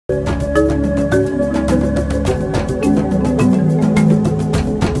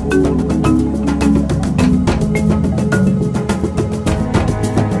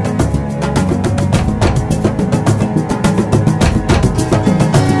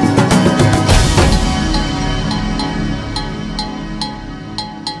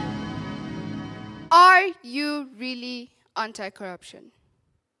anti-corruption.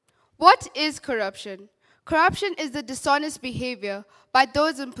 What is corruption? Corruption is the dishonest behavior by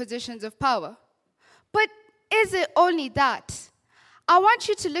those in positions of power. But is it only that? I want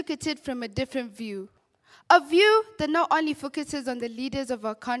you to look at it from a different view. A view that not only focuses on the leaders of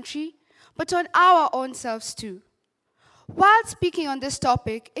our country, but on our own selves too. While speaking on this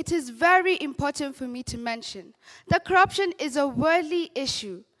topic, it is very important for me to mention that corruption is a worldly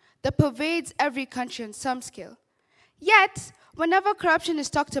issue that pervades every country on some scale. Yet, whenever corruption is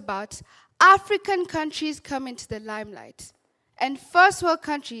talked about, African countries come into the limelight. And first world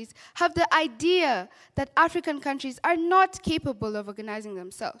countries have the idea that African countries are not capable of organizing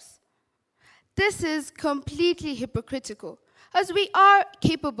themselves. This is completely hypocritical, as we are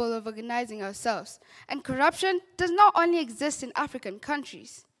capable of organizing ourselves, and corruption does not only exist in African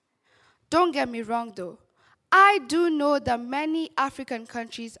countries. Don't get me wrong though, I do know that many African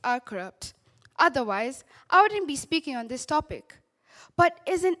countries are corrupt. Otherwise, I wouldn't be speaking on this topic. But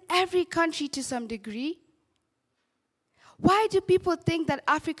isn't every country to some degree? Why do people think that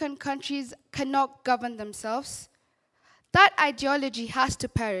African countries cannot govern themselves? That ideology has to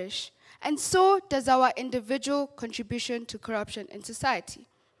perish, and so does our individual contribution to corruption in society.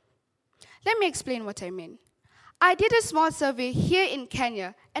 Let me explain what I mean. I did a small survey here in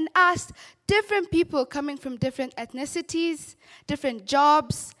Kenya and asked different people coming from different ethnicities, different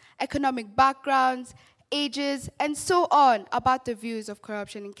jobs, economic backgrounds, ages, and so on about the views of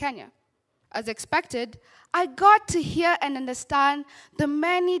corruption in Kenya. As expected, I got to hear and understand the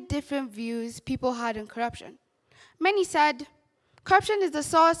many different views people had on corruption. Many said, corruption is the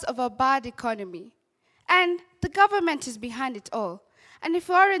source of a bad economy, and the government is behind it all. And if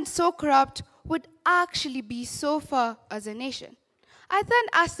we aren't so corrupt, would actually be so far as a nation. I then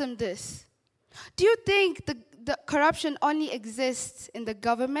asked them this: do you think the corruption only exists in the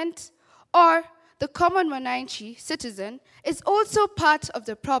government, or the common Mwananchi citizen is also part of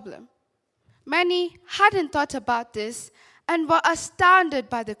the problem? Many hadn't thought about this and were astounded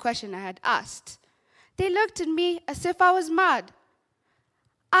by the question I had asked. They looked at me as if I was mad.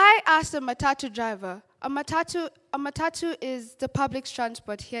 I asked a matatu driver, a matatu is the public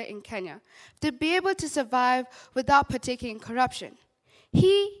transport here in Kenya, to be able to survive without partaking in corruption.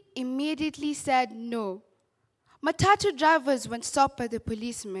 He immediately said no. Matatu drivers, when stopped by the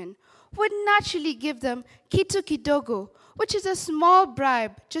policemen, would naturally give them kitu kidogo, which is a small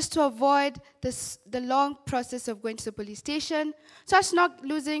bribe just to avoid the long process of going to the police station, so as not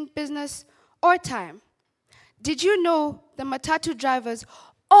losing business or time. Did you know the matatu drivers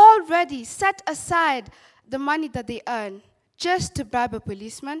already set aside the money that they earn just to bribe a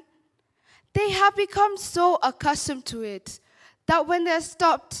policeman? They have become so accustomed to it that when they're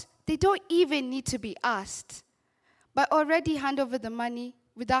stopped, they don't even need to be asked, but already hand over the money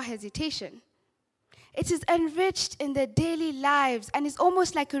without hesitation. It is enriched in their daily lives and is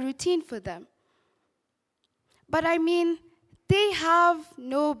almost like a routine for them. But I mean, they have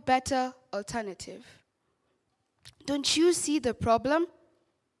no better alternative. Don't you see the problem?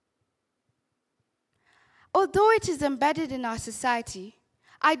 Although it is embedded in our society,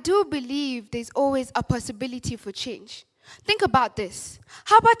 I do believe there's always a possibility for change. Think about this.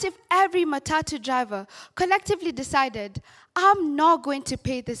 How about if every matatu driver collectively decided, I'm not going to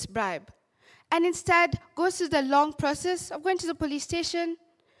pay this bribe, and instead goes through the long process of going to the police station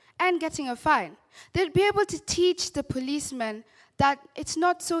and getting a fine? They'd be able to teach the policemen that it's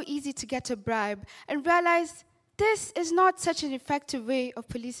not so easy to get a bribe and realize this is not such an effective way of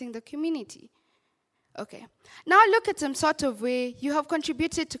policing the community. Okay, now look at some sort of way you have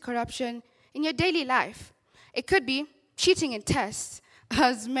contributed to corruption in your daily life. It could be cheating in tests,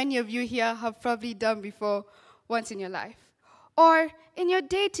 as many of you here have probably done before once in your life. Or in your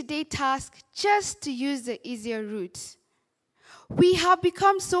day-to-day task, just to use the easier route. We have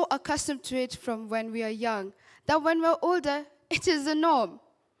become so accustomed to it from when we are young that when we're older, it is the norm.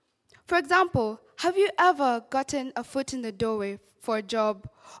 For example, have you ever gotten a foot in the doorway for a job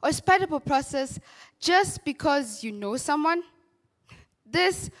or sped up a process just because you know someone?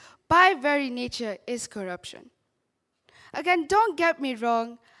 This, by very nature, is corruption. Again, don't get me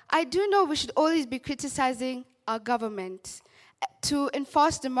wrong. I do know we should always be criticizing our government to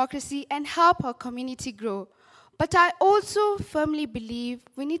enforce democracy and help our community grow. But I also firmly believe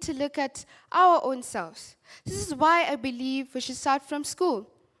we need to look at our own selves. This is why I believe we should start from school.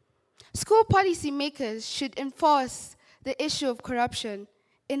 School policy makers should enforce the issue of corruption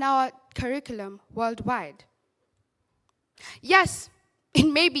in our curriculum worldwide. Yes, it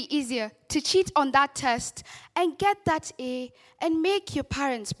may be easier to cheat on that test and get that A and make your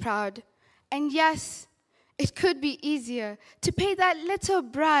parents proud. And yes, it could be easier to pay that little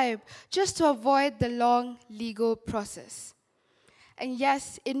bribe just to avoid the long legal process. And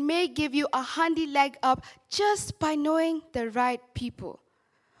yes, it may give you a handy leg up just by knowing the right people.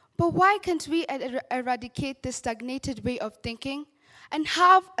 But why can't we eradicate this stagnated way of thinking and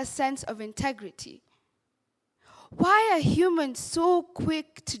have a sense of integrity? Why are humans so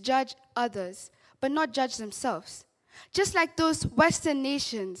quick to judge others, but not judge themselves? Just like those Western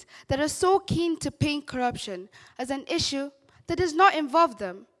nations that are so keen to paint corruption as an issue that does not involve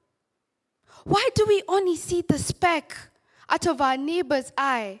them. Why do we only see the speck out of our neighbor's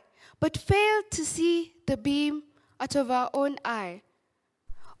eye, but fail to see the beam out of our own eye?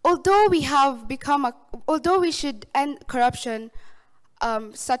 Although we should end corruption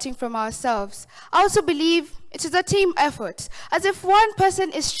starting from ourselves, I also believe it is a team effort. As if one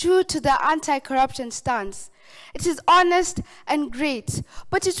person is true to the anti-corruption stance, it is honest and great,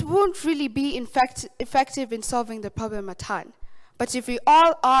 but it won't really be effective in solving the problem at hand. But if we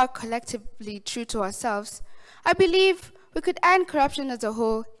all are collectively true to ourselves, I believe we could end corruption as a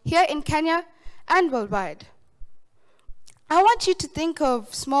whole here in Kenya and worldwide. I want you to think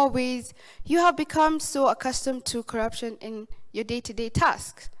of small ways you have become so accustomed to corruption in your day-to-day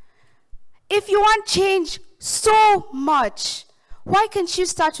tasks. If you want change so much, why can't you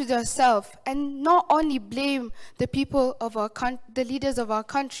start with yourself and not only blame the people of the leaders of our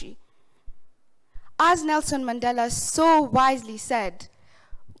country? As Nelson Mandela so wisely said,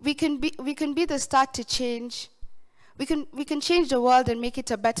 we can be the start to change. We can change the world and make it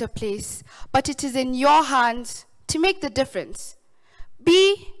a better place, but it is in your hands to make the difference.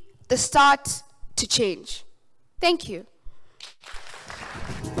 Be the start to change. Thank you.